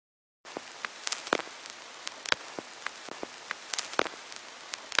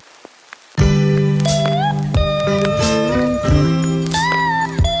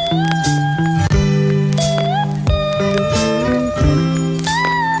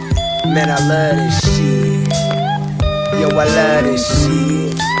Man, I love this shit. Yo, I love this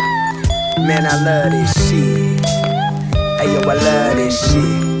shit. Man, I love this shit. Hey, yo, I love this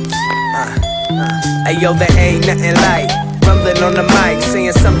shit. Hey, yo, there ain't nothing like rumbling on the mic,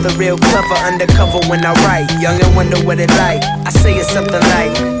 saying something real clever undercover when I write. Young and wonder what it like. I say it's something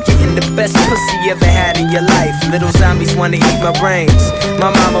like getting the best pussy you ever had in your life. Little zombies wanna eat my brains. My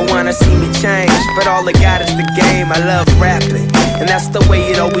mama wanna see me change, but all I got is the game. I love rapping, and that's the way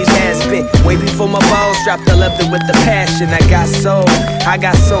it always has been. Way before my balls dropped, I loved it with the passion. I got soul, I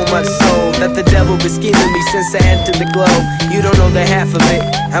got so much soul that the devil been scheming me since I entered the glow. You don't know the half of it.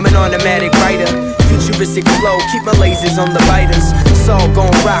 I'm an automatic writer, futuristic flow, keep my lasers on the biters. It's all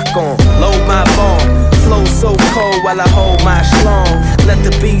gon' rock on, load my bomb, flow so cold while I hold my schlong. Let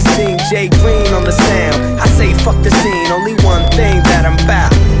the beat sing, Jay Green on the sound. I say fuck the scene, only one thing that I'm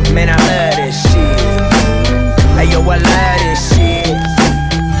bout. Man, I love this shit. Hey, yo, I love this shit.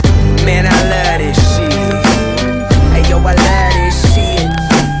 Man, I love this shit. Hey, yo, I love this shit.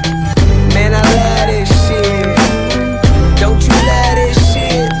 Man, I love this shit. Don't you love this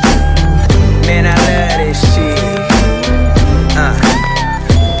shit? Man, I love this shit.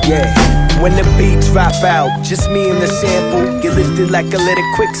 Yeah. When the beat drop out, just me and the sample, get lifted like a little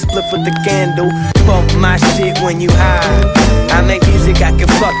quick split with the candle. Bump my shit when you high. I make music I can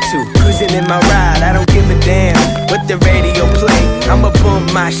fuck to, cruising in my ride. I don't give a damn what the radio play. I'ma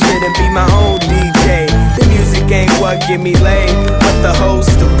bump my shit and be my own DJ. The music ain't what get me laid, but the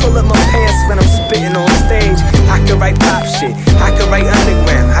host to pull up my pants when I'm spitting on stage. I can write pop shit, I can write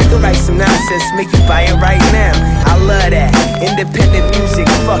underground, I can write some nonsense, make you buy it right now. I love that independent music,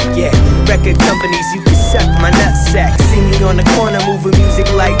 fuck yeah. Record companies, you can suck my nutsack. See me on the corner moving music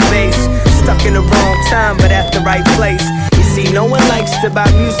like bass. Stuck in the wrong time, but at the right place. You see, no one likes to buy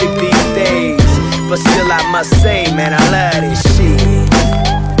music these days, but still I must say, man, I love this shit.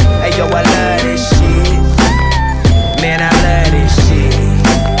 Hey, yo, I love this shit. Man, I love this shit.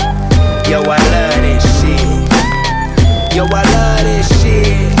 Yo, I love this shit. Yo, I love this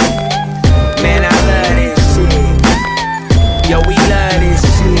shit. Man, I love this shit. Yo, we love this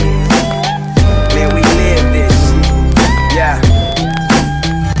shit. Man, we live this shit. Yeah.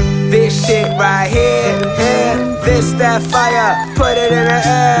 This shit right here, this that fire, put it in the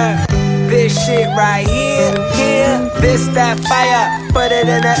air. This shit right here, this that fire, put it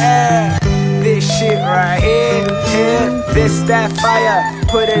in the air. This shit right here, this that fire,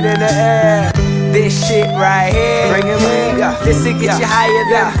 put it in the air. This shit right here, bring him in, yeah. This will get you higher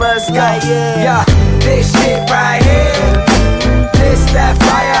than Buzz Lightyear. Yeah. This shit right here, this that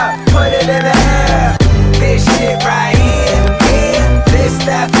fire.